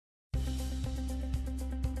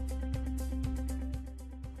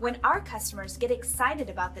When our customers get excited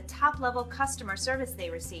about the top-level customer service they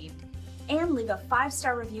received and leave a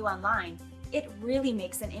 5-star review online, it really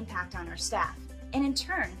makes an impact on our staff. And in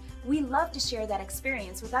turn, we love to share that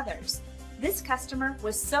experience with others. This customer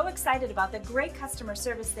was so excited about the great customer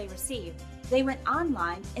service they received, they went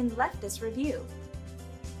online and left this review.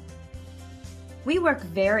 We work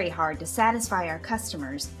very hard to satisfy our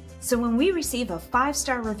customers, so when we receive a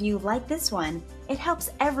 5-star review like this one, it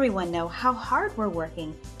helps everyone know how hard we're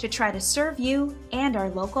working to try to serve you and our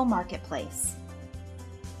local marketplace.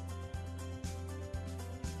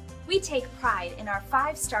 We take pride in our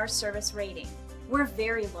 5-star service rating. We're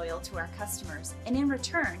very loyal to our customers, and in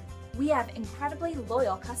return, we have incredibly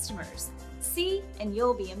loyal customers. See, and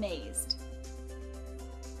you'll be amazed.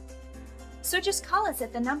 So just call us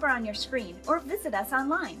at the number on your screen or visit us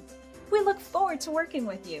online. We look forward to working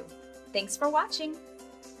with you. Thanks for watching.